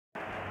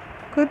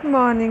Good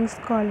morning,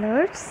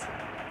 scholars.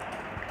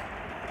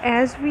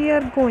 As we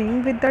are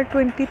going with the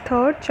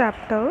 23rd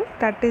chapter,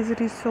 that is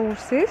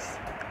resources,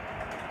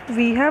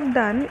 we have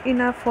done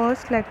in our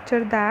first lecture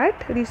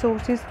that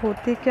resources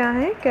होते क्या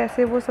हैं,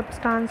 कैसे वो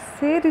substance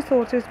से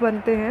resources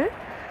बनते हैं.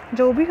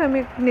 जो भी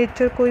हमें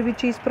नेचर कोई भी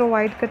चीज़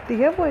प्रोवाइड करती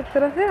है वो एक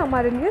तरह से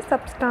हमारे लिए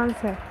सब्सटेंस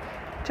है.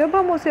 जब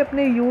हम उसे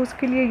अपने यूज़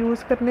के लिए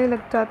यूज़ करने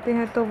लग जाते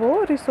हैं तो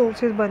वो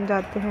रिसोर्सेज बन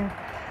जाते हैं.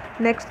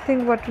 Next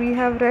thing what we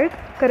have read,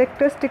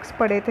 characteristics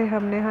पढ़े थे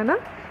हमने, है ना,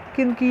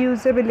 कि उनकी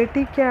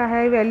यूजेबिलिटी क्या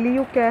है,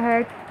 वैल्यू क्या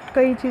है,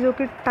 कई चीज़ों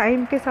की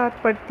टाइम के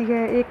साथ पड़ती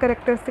है. एक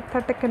कैरेक्टरिस्टिक था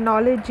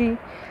टेक्नोलॉजी,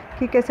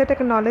 कि कैसे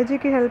टेक्नोलॉजी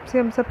की हेल्प से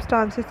हम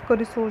सब्सटेंसेस को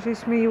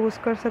रिसोर्सेज में यूज़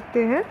कर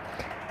सकते हैं.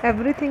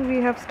 Everything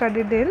we have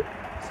studied in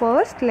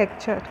first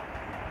lecture.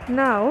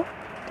 Now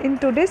in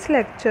today's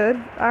lecture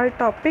our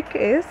topic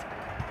is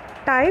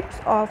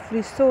types of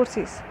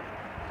resources.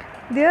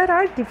 There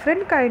are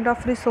different kind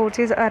of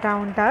resources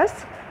around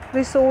us.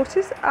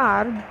 Resources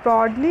are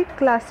broadly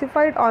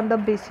classified on the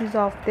basis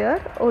of their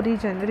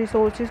origin.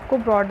 Resources को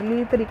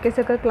broadly तरीके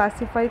से अगर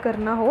classify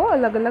करना हो,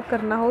 अलग अलग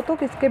करना हो, तो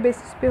किसके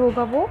basis पे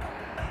होगा वो?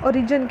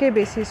 origin के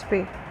basis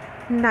पे.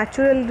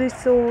 Natural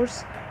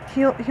resource,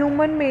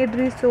 human made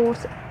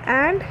resource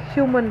and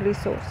human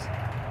resource.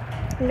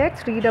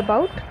 Let's read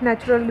about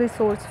natural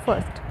resource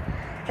first.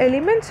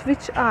 Elements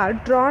which are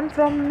drawn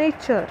from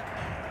nature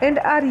and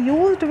are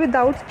used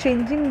without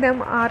changing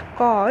them are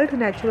called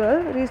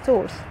natural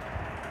resource.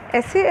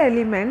 ऐसे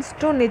elements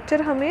जो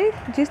nature हमें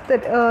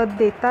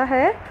देता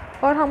है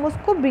और हम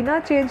उसको बिना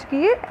change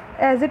किए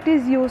एज इट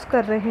इज़ यूज़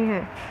कर रहे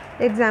हैं.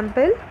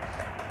 Example,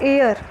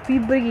 air we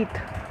breathe,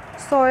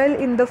 soil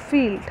in the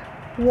field,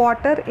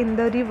 water in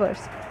the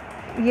reverse.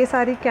 ये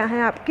सारी क्या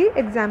हैं आपकी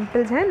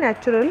एग्जाम्पल्स हैं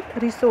नेचुरल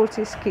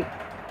रिसोर्सेज की.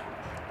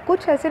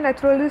 कुछ ऐसे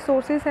नेचुरल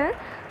रिसोर्सेज हैं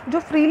जो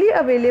फ्रीली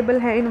अवेलेबल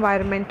हैं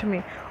इन्वायरमेंट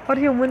में और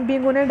ह्यूमन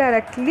बीइंग उन्हें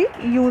डायरेक्टली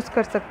यूज़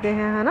कर सकते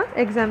हैं, है ना.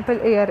 एग्जाम्पल,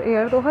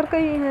 एयर तो हर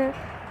कहीं हैं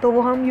तो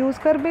वो हम यूज़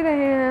कर भी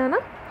रहे हैं, है ना.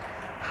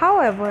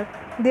 However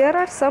there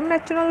are some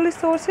natural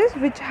resources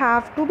which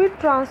have to be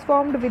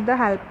transformed with the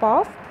help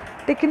of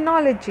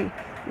technology.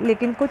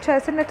 लेकिन कुछ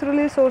ऐसे नेचुरल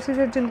रिसोर्सेज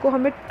हैं जिनको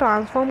हमें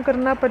ट्रांसफॉर्म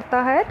करना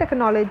पड़ता है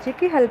टेक्नोलॉजी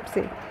की हेल्प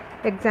से.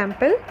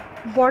 Example,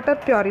 water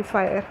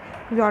purifier.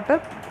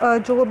 वाटर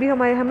जो भी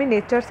हमें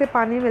नेचर से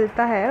पानी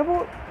मिलता है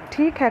वो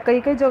ठीक है, कई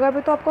कई जगह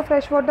पे तो आपको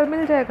फ्रेश वाटर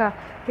मिल जाएगा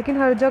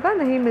लेकिन हर जगह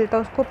नहीं मिलता,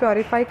 उसको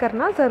प्योरीफाई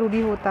करना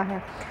ज़रूरी होता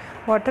है.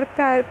 Water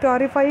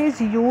purify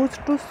is use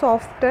to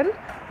soften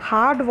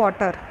hard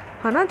water,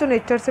 है ना. जो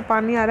नेचर से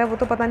पानी आ रहा है वो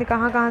तो पता नहीं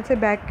कहाँ कहाँ से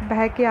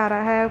बह के आ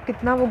रहा है,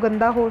 कितना वो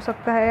गंदा हो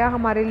सकता है या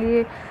हमारे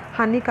लिए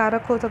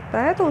हानिकारक हो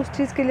सकता है. तो उस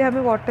चीज़ के लिए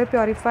हमें वाटर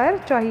प्योरीफायर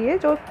चाहिए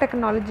जो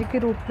टेक्नोलॉजी के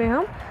रूप में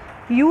हम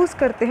यूज़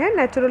करते हैं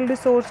नेचुरल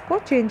रिसोर्स को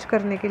चेंज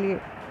करने के लिए.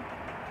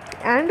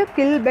 And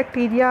kill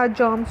bacteria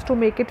germs to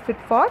make it fit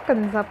for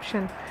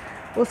consumption.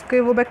 उसके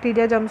वो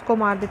बैक्टीरिया जर्म्स को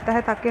मार देता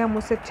है ताकि हम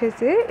उससे अच्छे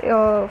से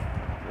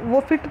वो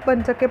फिट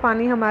बन सके,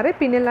 पानी हमारे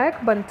पीने लायक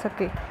बन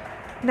सके.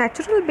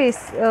 Natural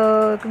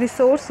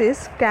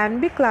resources can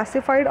be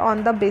classified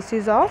on the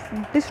basis of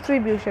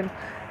distribution.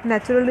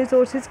 Natural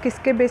resources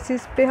किसके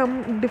बेसिस पे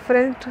हम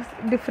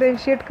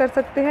डिफरेंशिएट कर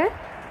सकते हैं?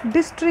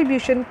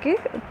 डिस्ट्रीब्यूशन के.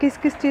 किस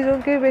किस चीज़ों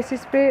के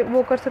बेसिस पे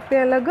वो कर सकते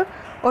हैं अलग?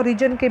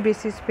 ओरिजिन के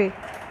बेसिस पे,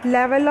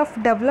 level of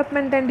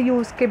development and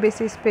use के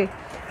बेसिस पे,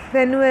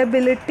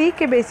 रेन्यूएबिलिटी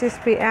के बेसिस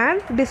पे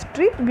एंड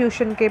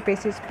डिस्ट्रीब्यूशन के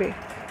बेसिस पे.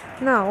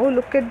 Now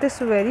look at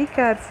this very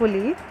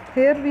carefully.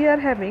 Here we are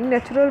having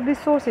natural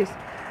resources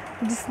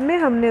जिसमें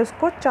हमने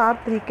उसको 4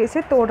 तरीके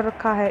से तोड़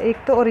रखा है. एक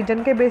तो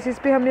ओरिजिन के बेसिस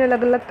पे हमने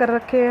अलग अलग कर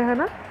रखे हैं, है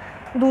ना.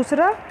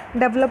 दूसरा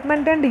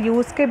डेवलपमेंट एंड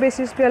यूज़ के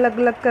बेसिस पे अलग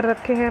अलग कर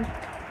रखे हैं.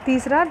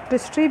 तीसरा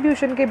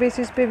डिस्ट्रीब्यूशन के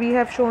बेसिस पे we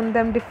have shown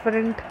them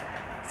different.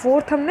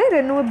 Fourth हमने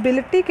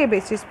रेन्यूएबिलिटी के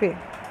बेसिस पे.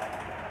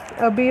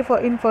 अभी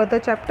in further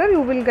chapter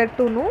you will get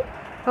to know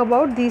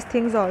about these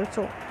things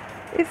also.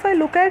 If I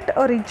look at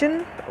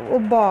origin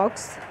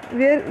box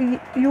where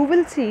you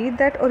will see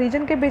that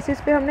origin के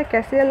basis पे हमने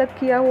कैसे अलग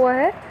किया हुआ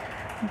है,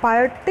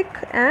 बायोटिक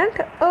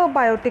एंड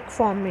अबायोटिक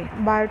फॉर्म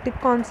में. बायोटिक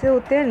कौन से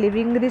होते हैं?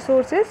 Living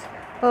resources.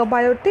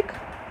 Abiotic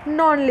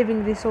non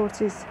living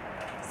resources.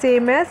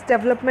 Same as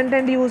development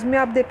and use में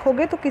आप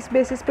देखोगे तो किस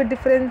बेसिस पे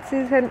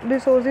डिफरेंसेस हैं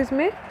रिसोर्सेज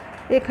में?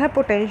 एक है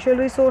पोटेंशियल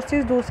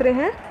रिसोर्सेज, दूसरे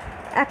हैं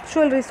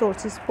एक्चुअल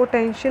रिसोर्सेज.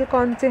 पोटेंशियल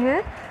कौन से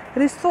हैं?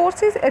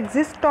 Resources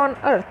exist on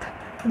earth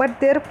but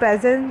there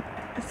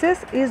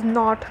presences is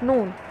not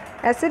known.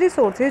 ऐसे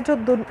रिसोर्सेज जो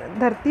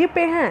धरती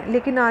पे हैं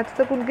लेकिन आज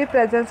तक उनके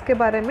प्रेजेंस के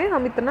बारे में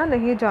हम इतना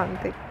नहीं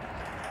जानते.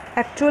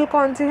 एक्चुअल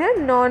कौन से हैं?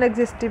 Non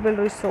एग्जिस्टेबल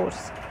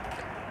resource.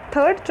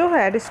 थर्ड जो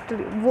है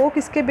वो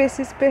किसके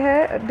बेसिस पे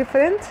है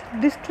डिफरेंस?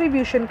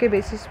 डिस्ट्रीब्यूशन के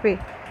बेसिस पे.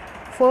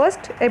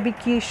 First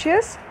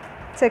एबिक्विशियस,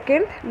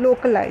 second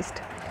localised.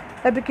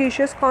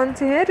 एबिक्विशियस कौन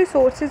से हैं?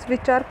 Resources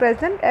which are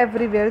present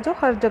everywhere, जो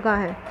हर जगह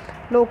हैं.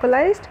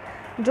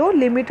 लोकलाइज्ड जो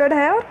लिमिटेड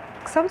है और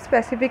सम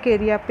स्पेसिफिक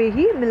एरिया पे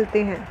ही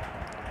मिलते हैं.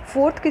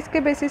 फोर्थ किसके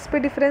बेसिस पे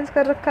डिफरेंस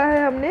कर रखा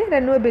है हमने?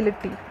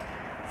 रेन्यूएबिलिटी.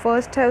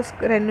 फर्स्ट है उस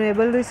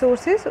रेन्यूएबल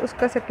रिसोर्सेज,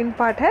 उसका सेकंड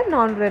पार्ट है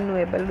non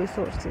renewable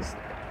resources.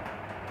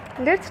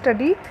 Let's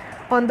study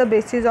on the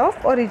basis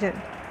of origin.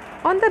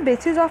 On the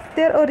basis of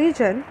their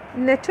origin,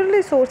 natural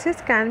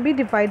resources can be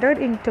divided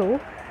into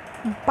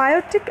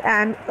biotic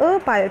and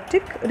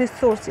abiotic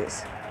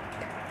resources.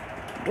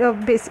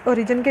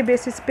 Origin के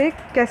basis पे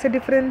कैसे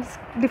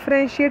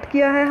differentiate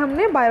किया है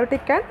हमने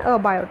biotic and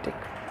abiotic.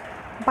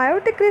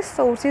 Biotic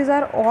resources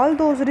are all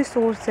those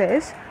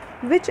resources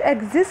which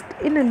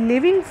exist in a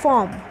living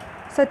form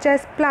such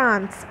as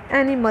plants,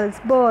 animals,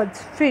 birds,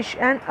 fish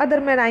and other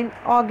marine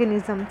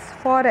organisms,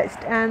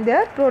 forest and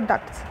their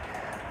products.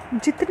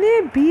 जितने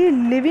भी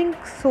living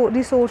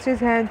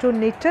resources हैं जो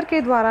nature के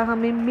द्वारा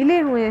हमें मिले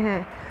हुए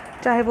हैं,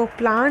 चाहे वो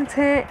प्लांट्स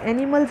हैं,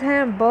 एनिमल्स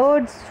हैं,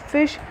 birds,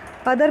 fish,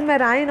 other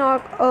marine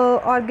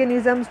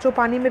organisms जो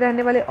पानी में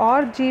रहने वाले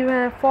और जीव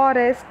हैं,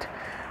 फॉरेस्ट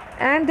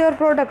एंड देयर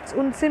प्रोडक्ट्स,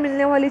 उनसे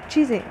मिलने वाली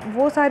चीज़ें,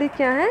 वो सारी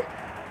क्या हैं?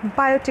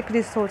 Biotic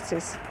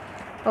resources.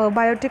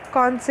 बायोटिक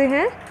कौन से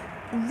हैं?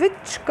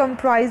 विच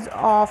comprise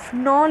of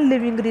non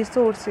living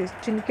resources,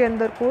 जिनके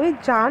अंदर कोई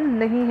जान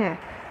नहीं है.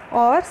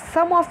 और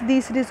सम of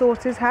these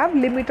resources have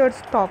limited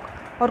stock,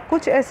 और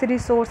कुछ ऐसे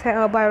रिसोर्स हैं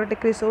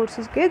अबायोटिक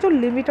रिसोर्सेज के जो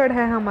लिमिटेड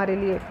हैं हमारे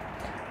लिए.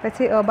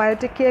 वैसे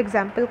अबायोटिक की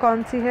एग्जांपल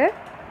कौन सी है?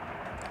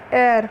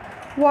 Air,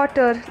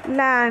 water,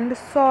 land,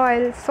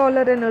 soil,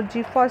 solar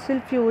energy, fossil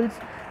fuels,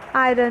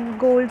 iron,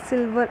 gold,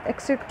 silver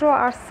etcetera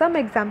are some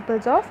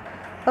examples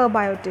of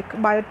abiotic.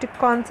 Biotic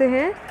कौन से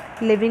हैं?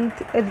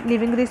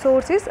 living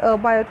resources,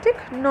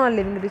 abiotic,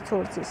 non-living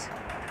resources.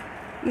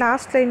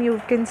 Last line you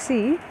can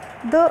see,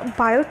 the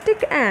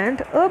biotic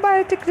and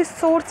abiotic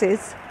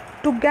resources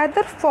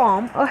together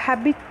form a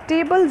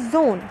habitable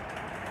zone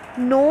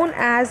known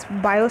as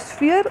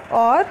biosphere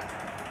or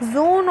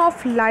zone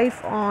of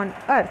life on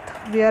earth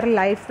where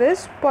life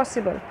is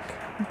possible.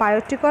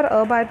 Biotic और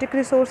abiotic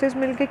resources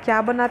मिलके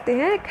क्या बनाते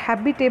हैं? एक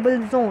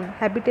habitable zone.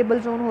 Habitable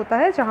zone होता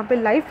है जहाँ पे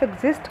लाइफ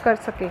एग्जिस्ट कर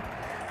सके,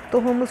 तो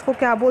हम उसको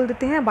क्या बोल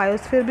देते हैं?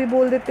 बायोस्फीयर भी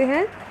बोल देते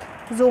हैं,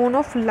 zone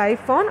of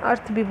life on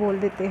earth भी बोल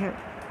देते हैं.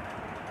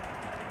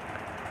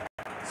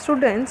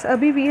 स्टूडेंट्स,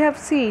 अभी वी हैव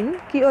सीन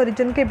कि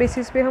ओरिजिन के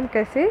बेसिस पे हम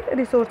कैसे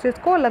रिसोर्सेज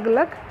को अलग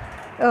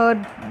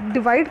अलग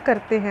डिवाइड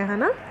करते हैं, है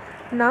ना.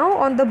 Now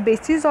on the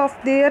basis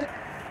of their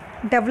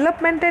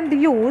development and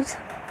use,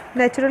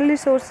 natural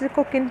resources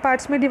को किन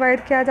पार्ट्स में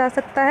डिवाइड किया जा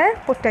सकता है?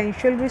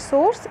 Potential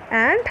resource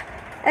and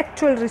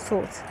actual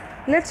resource.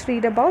 Let's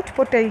read about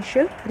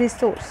potential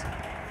resource.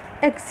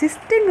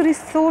 Existing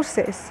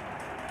resources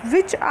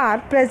which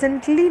are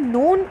presently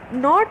known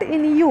not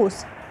in use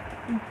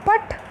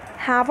but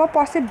have a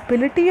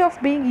possibility of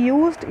being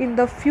used in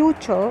the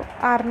future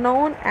are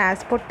known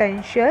as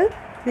potential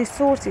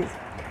resources.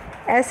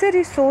 ऐसे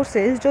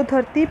resources जो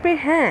धरती पे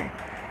हैं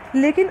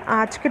लेकिन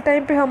आज के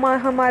time पे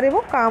हमारे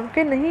वो काम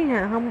के नहीं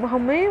हैं,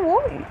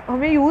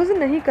 हमें यूज़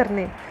नहीं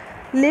करने,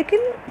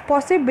 लेकिन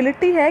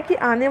पॉसिबिलिटी है कि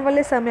आने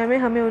वाले समय में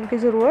हमें उनकी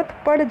ज़रूरत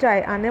पड़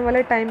जाए, आने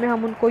वाले टाइम में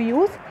हम उनको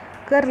यूज़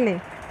कर लें.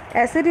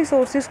 ऐसे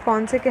रिसोर्सेज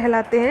कौन से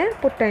कहलाते हैं?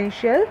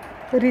 Potential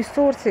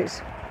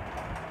resources.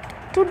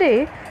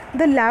 Today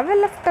the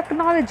level of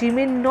technology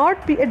में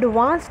not be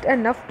advanced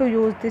enough to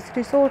use this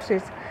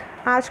resources.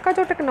 आज का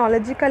जो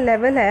टेक्नोलॉजी का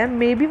लेवल है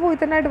मे बी वो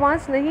इतना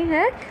एडवांस नहीं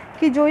है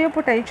कि जो ये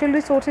पोटेंशियल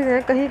रिसोर्सेज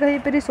हैं, कहीं कहीं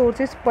पे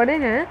रिसोर्सेज पड़े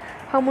हैं,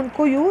 हम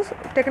उनको यूज़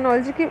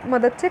टेक्नोलॉजी की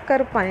मदद से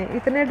कर पाएँ,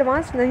 इतने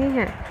एडवांस नहीं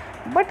हैं.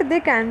 But they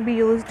can be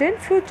used in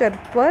future,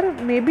 पर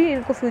मे बी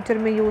इनको फ्यूचर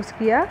में यूज़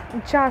किया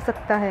जा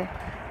सकता है.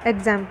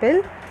 Example,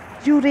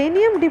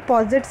 uranium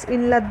deposits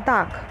in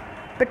Ladakh,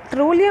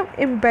 petroleum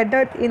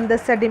embedded in the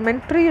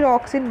sedimentary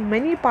rocks in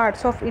many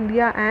parts of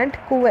India and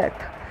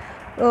Kuwait.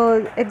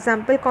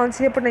 Example कौन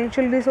सी है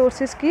पोटेंशियल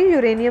रिसोर्सेज की?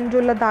 यूरेनियम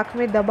जो लद्दाख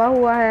में दबा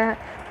हुआ है,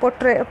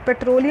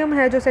 पेट्रोलियम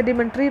है जो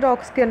सेडिमेंट्री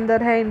रॉक्स के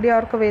अंदर है इंडिया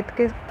और कुवैत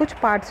के कुछ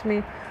पार्ट्स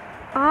में.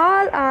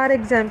 All are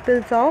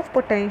examples of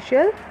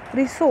potential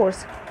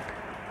resource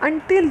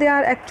until they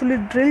are actually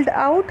drilled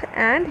out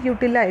and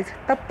utilized.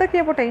 तब तक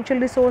ये पोटेंशियल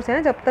रिसोर्स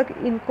हैं जब तक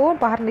इनको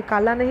बाहर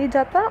निकाला नहीं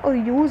जाता और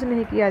यूज़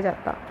नहीं किया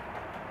जाता.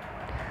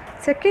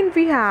 Second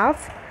we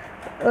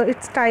have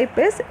it's type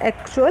is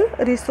actual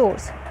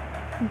resource.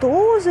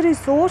 Those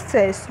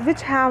resources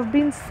which have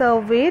been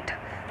surveyed,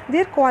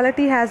 their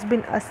quality has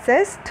been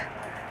assessed,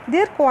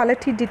 their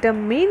quality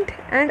determined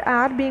and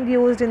are being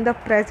used in the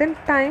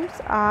present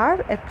times are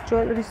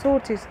actual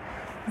resources.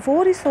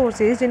 वो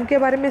resources जिनके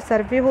बारे में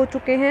सर्वे हो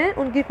चुके हैं,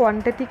 उनकी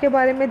quantity के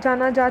बारे में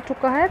जाना जा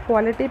चुका है,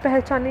 क्वालिटी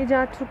पहचानी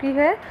जा चुकी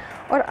है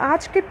और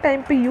आज के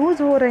टाइम पे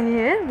यूज़ हो रहे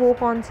हैं, वो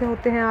कौन से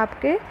होते हैं?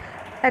 आपके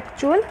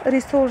एक्चुअल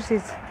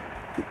रिसोर्सेज.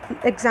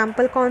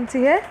 एग्जाम्पल कौन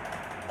सी है?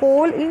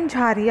 कोल इन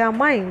झारिया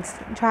माइंस.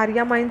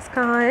 झारिया माइंस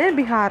कहाँ हैं?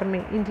 बिहार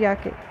में, इंडिया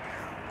के.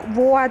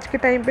 वो आज के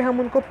टाइम पे हम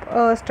उनको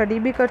स्टडी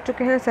भी कर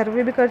चुके हैं,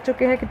 सर्वे भी कर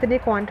चुके हैं, कितनी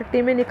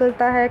क्वांटिटी में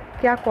निकलता है,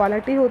 क्या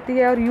क्वालिटी होती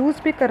है, और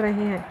यूज़ भी कर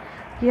रहे हैं.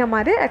 ये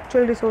हमारे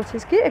एक्चुअल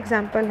रिसोर्सेज की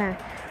एग्जांपल हैं.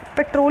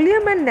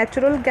 Petroleum and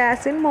natural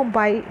gas in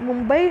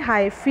Mumbai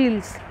high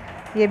fields,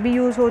 ये भी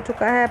यूज़ हो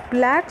चुका है.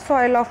 Black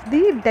soil of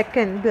the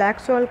Deccan, black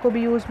soil को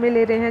भी यूज़ में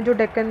ले रहे हैं जो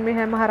डेक्कन में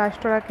है,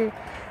 महाराष्ट्र के.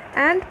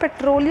 And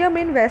petroleum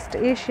in waste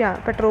Asia,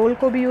 petrol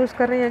को भी यूज़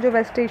कर रहे हैं जो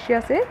वेस्ट एशिया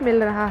से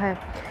मिल रहा है.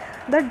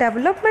 The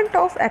development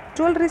of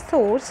actual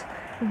resource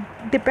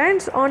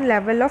depends on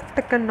level of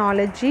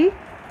technology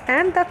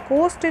and the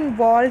cost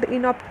involved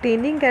in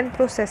obtaining and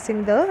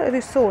processing the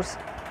resource.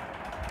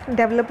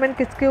 Development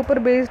किसके ऊपर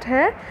बेस्ड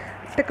है?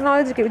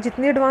 टेक्नोलॉजी के.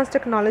 जितनी एडवांस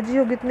टेक्नोलॉजी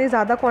होगी उतनी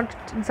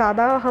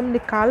ज़्यादा हम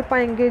निकाल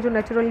पाएंगे जो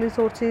नेचुरल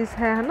रिसोर्सेज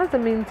है ना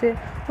ज़मीन से,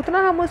 उतना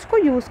हम उसको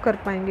यूज़ कर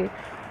पाएंगे.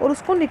 और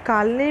उसको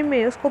निकालने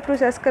में, उसको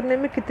प्रोसेस करने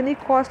में कितनी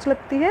कॉस्ट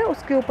लगती है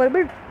उसके ऊपर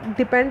भी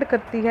डिपेंड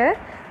करती है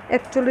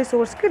एक्चुअल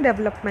रिसोर्स की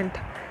development.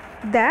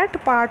 That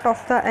part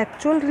of the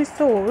actual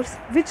resource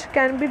which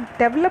can be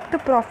developed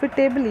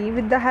profitably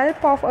with the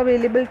help of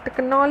available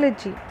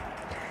technology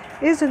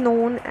is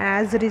known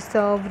as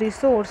reserve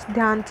resource.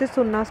 ध्यान से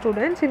सुनना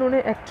स्टूडेंट्स, इन्होंने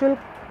एक्चुअल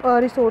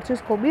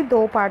रिसोर्सेज को भी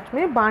 2 पार्ट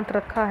में बांट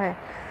रखा है.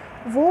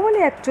 वो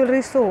वाले एक्चुअल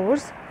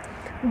रिसोर्स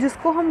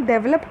जिसको हम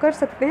डेवलप कर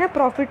सकते हैं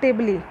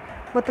प्रॉफिटेबली,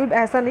 मतलब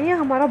ऐसा नहीं है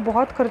हमारा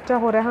बहुत खर्चा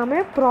हो रहा है,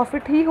 हमें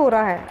प्रॉफिट ही हो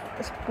रहा है.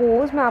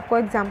 सपोज़ मैं आपको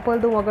एग्जांपल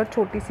दूँ अगर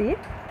छोटी सी.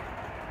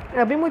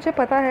 अभी मुझे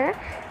पता है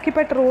कि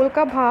पेट्रोल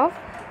का भाव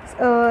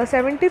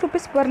 70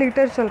 रुपीज़ पर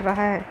लीटर चल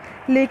रहा है,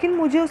 लेकिन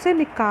मुझे उसे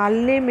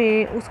निकालने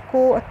में,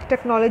 उसको अच्छी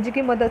टेक्नोलॉजी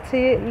की मदद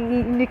से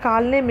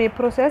निकालने में,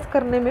 प्रोसेस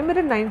करने में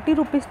मेरे 90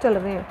 रुपीज़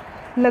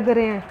लग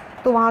रहे हैं.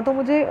 तो वहाँ तो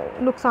मुझे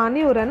नुकसान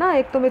ही हो रहा है ना.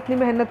 एक तो मैं इतनी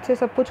मेहनत से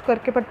सब कुछ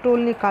करके पेट्रोल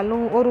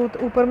निकालूँ और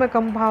ऊपर मैं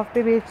कम भाव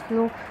पे बेच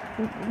लूँ,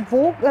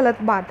 वो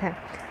गलत बात है.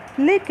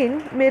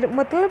 लेकिन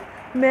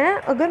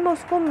अगर मैं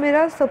उसको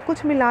मेरा सब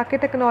कुछ मिला के,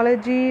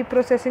 टेक्नोलॉजी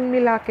प्रोसेसिंग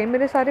मिला के,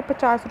 मेरे सारे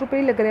 50 रुपये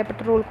ही लग रहे हैं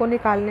पेट्रोल को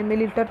निकालने में,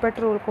 लीटर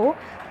पेट्रोल को,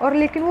 और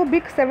लेकिन वो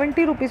बिक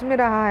 70 रुपीज़ में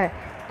रहा है,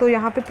 तो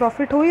यहाँ पे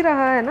प्रॉफिट हो ही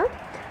रहा है ना.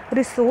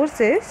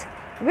 Resources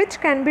which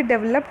can be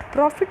developed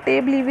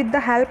profitably with the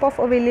help of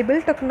available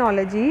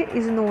technology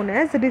is known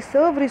as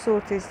reserve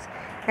resources.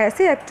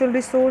 ऐसे एक्चुअल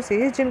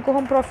रिसोर्सेज जिनको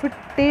हम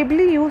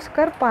प्रॉफिटेबली यूज़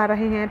कर पा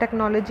रहे हैं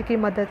टेक्नोलॉजी की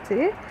मदद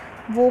से,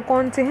 वो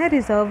कौन से हैं?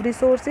 Reserve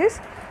resources.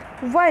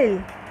 while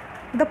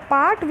the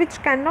part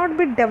which cannot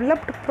be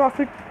developed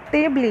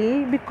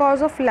profitably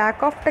because of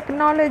lack of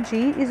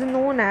technology is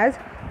known as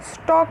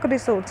stock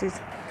resources.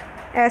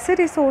 ऐसे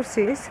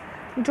रिसोर्सेज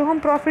जो हम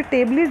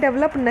प्रॉफिटेबली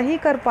डेवलप नहीं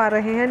कर पा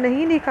रहे हैं,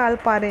 नहीं निकाल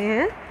पा रहे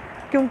हैं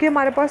क्योंकि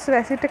हमारे पास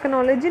वैसी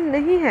टेक्नोलॉजी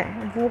नहीं है,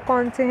 वो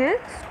कौन से हैं?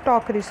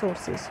 Stock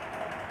resources.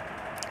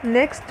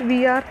 Next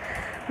we are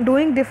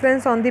doing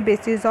difference on the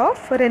basis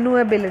of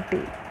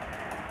रेन्यूएबिलिटी.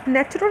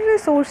 Natural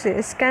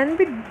resources can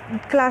be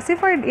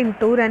classified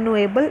into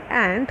renewable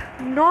and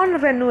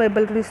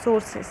non-renewable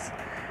resources.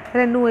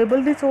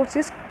 Renewable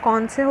resources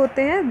कौन से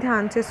होते हैं?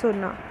 ध्यान से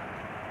सुनना.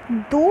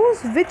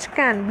 Those which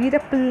can be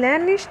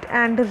replenished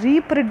and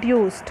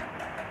reproduced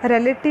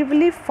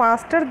relatively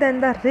faster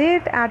than the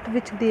rate at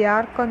which they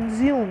are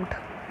consumed.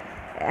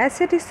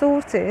 ऐसे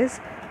resources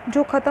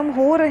जो ख़त्म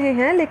हो रहे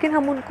हैं लेकिन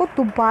हम उनको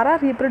दोबारा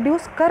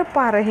रिप्रोड्यूस कर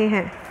पा रहे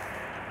हैं,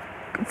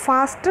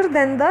 faster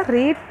than the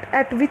rate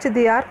at which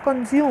they are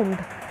consumed.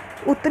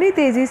 उतनी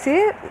तेज़ी से,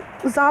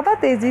 ज़्यादा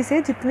तेज़ी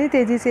से जितनी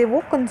तेज़ी से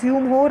वो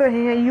कंज्यूम हो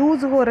रहे हैं,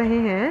 यूज़ हो रहे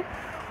हैं.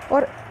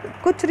 और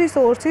कुछ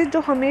रिसोर्सेज जो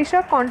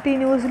हमेशा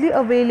कॉन्टीन्यूसली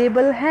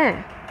अवेलेबल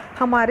हैं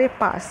हमारे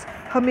पास,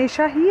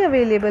 हमेशा ही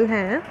अवेलेबल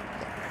हैं,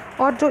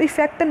 और जो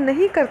इफ़ेक्ट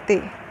नहीं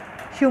करते,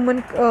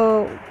 ह्यूमन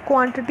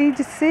क्वांटिटी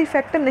जिससे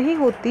इफ़ेक्ट नहीं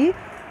होती,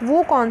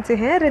 वो कौन से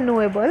हैं?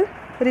 Renewable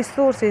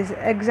resources.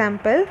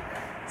 Example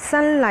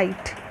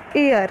sunlight,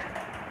 air,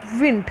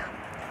 wind,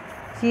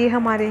 ये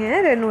हमारे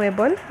हैं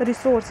renewable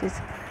resources.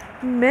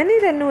 Many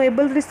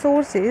renewable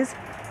resources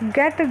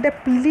gate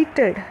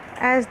depleted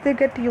as they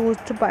get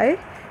used by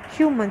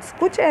humans.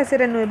 कुछ ऐसे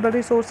रिन्यूएबल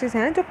रिसोर्सेज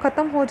हैं जो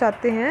ख़त्म हो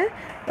जाते हैं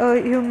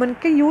ह्यूमन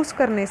के यूज़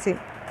करने से,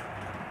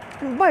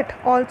 but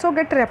also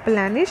get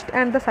replenished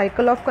and the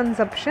cycle of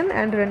consumption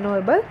and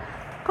renewable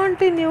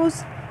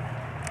continues.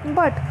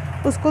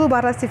 But उसको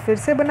दोबारा से फिर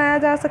से बनाया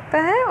जा सकता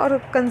है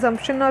और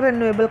कंजम्पशन और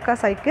रिन्यूएबल का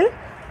साइकिल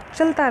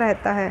चलता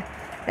रहता है.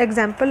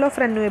 Example of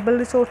renewable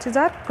resources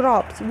are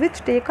crops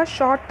which take a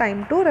short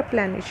time to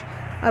replenish.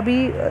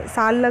 अभी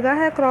साल लगा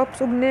है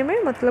क्रॉप्स उगने में,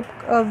 मतलब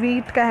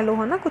वीट कह लो,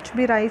 है ना, कुछ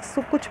भी, राइस,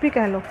 कुछ भी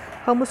कह लो,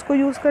 हम उसको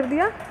यूज़ कर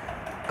दिया,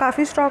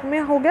 काफ़ी स्टॉक में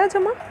हो गया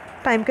जमा,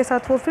 टाइम के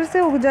साथ वो फिर से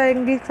उग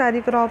जाएंगी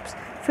सारी क्रॉप्स,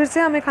 फिर से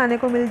हमें खाने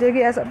को मिल जाएगी.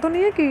 ऐसा तो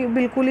नहीं है कि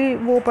बिल्कुल ही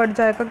वो पड़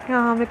जाएगा कि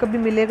हाँ हमें कभी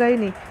मिलेगा ही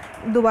नहीं,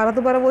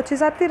 दोबारा वो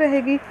चीज़ आती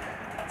रहेगी.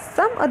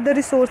 Some other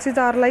resources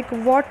are like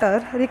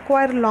water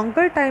require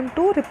longer time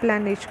to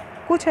replenish.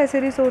 कुछ ऐसे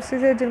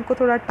रिसोर्सेज है जिनको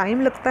थोड़ा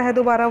टाइम लगता है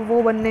दोबारा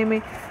वो बनने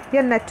में.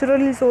 या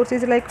natural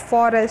resources like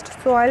forest,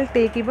 soil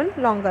take even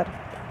longer.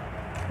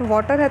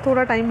 Water है,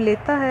 थोड़ा टाइम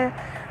लेता है,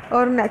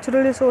 और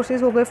नेचुरल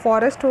रिसोर्सेज हो गए,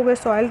 फॉरेस्ट हो गए,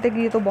 सॉइल टेक,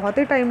 ये तो बहुत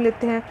ही टाइम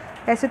लेते हैं.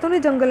 ऐसे तो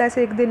नहीं जंगल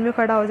ऐसे एक दिन में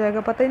खड़ा हो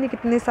जाएगा, पता ही नहीं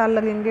कितने साल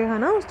लगेंगे, है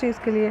ना, उस चीज़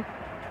के लिए.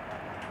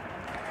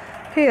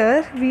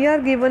 Here we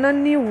are given a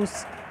news.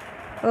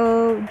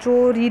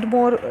 जो रीड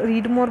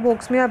मोर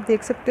बॉक्स में आप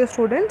देख सकते हो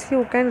students,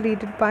 you can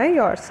read it by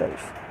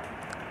yourself.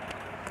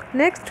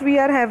 Next we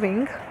are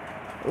having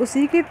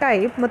उसी की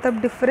टाइप, मतलब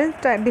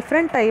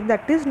different type,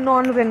 that is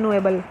non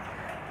renewable.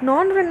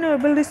 Non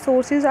renewable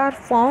resources are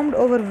formed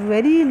over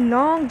very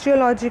long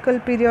geological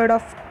period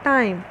of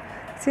time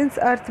since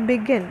earth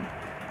begin.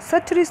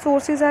 Such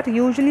resources are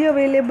usually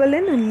available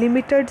in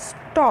limited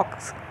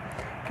stocks.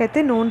 कहते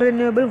हैं non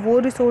renewable वो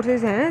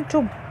resources हैं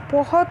जो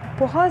बहुत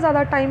बहुत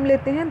ज़्यादा time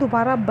लेते हैं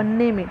दोबारा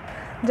बनने में।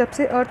 जब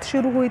से अर्थ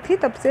शुरू हुई थी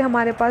तब से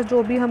हमारे पास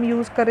जो भी हम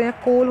यूज़ कर रहे हैं,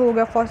 कोल हो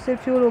गया, फॉसिल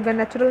फ्यूल हो गया,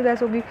 नेचुरल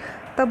गैस होगी,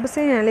 तब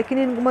से हैं, लेकिन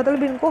इनको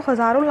मतलब इनको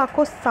हज़ारों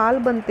लाखों साल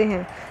बनते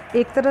हैं।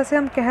 एक तरह से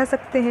हम कह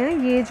सकते हैं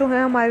ये जो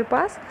है हमारे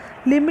पास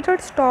लिमिटेड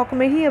स्टॉक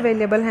में ही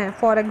अवेलेबल हैं।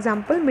 For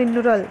example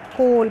mineral,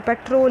 coal,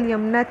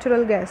 petroleum,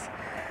 natural gas.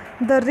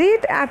 The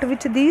rate at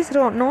which these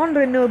non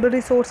renewable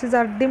resources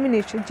are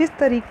diminish, जिस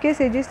तरीके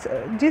से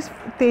जिस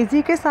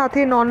तेज़ी के साथ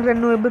ये नॉन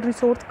रिन्यूएबल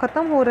रिसोर्स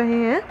ख़त्म हो रहे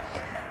हैं,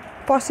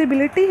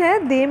 पॉसिबिलिटी है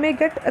दे में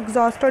get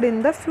exhausted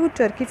in the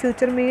future, कि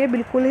फ्यूचर में ये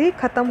बिल्कुल ही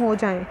ख़त्म हो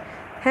जाएं।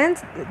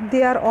 Hence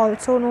they are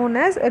also known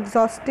as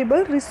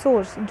exhaustible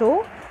resource,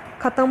 जो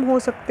ख़त्म हो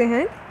सकते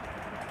हैं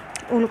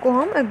उनको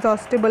हम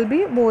एग्जॉस्टिबल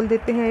भी बोल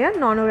देते हैं या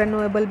नॉन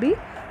रिन्यूएबल भी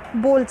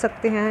बोल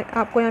सकते हैं।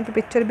 आपको यहाँ पे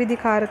पिक्चर भी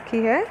दिखा रखी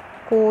है।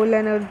 कोल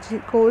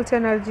से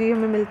एनर्जी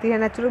हमें मिलती है,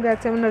 नेचुरल गैस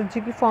से हम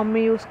एनर्जी की फॉर्म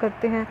में यूज़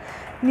करते हैं,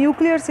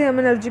 न्यूक्लियर से हम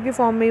एनर्जी की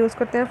फॉर्म में यूज़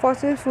करते हैं,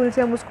 फॉसिल फ्यूल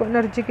से हम उसको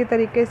एनर्जी के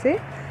तरीके से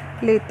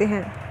लेते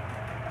हैं।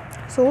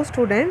 So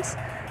students,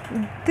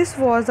 this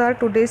was our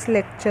today's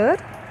lecture.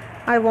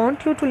 I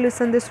want you to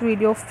listen this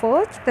video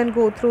first, then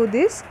go through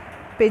these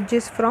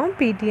pages from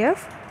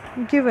PDF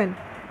given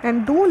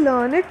and do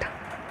learn it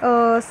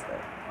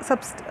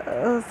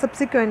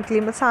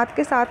subsequently. साथ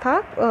के साथ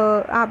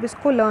आप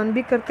इसको लर्न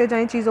भी करते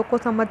जाएं चीज़ों को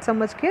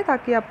समझ के,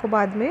 ताकि आपको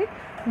बाद में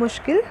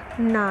मुश्किल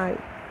ना आए.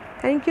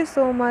 Thank you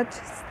so much.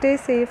 Stay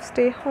safe,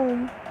 stay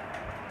home.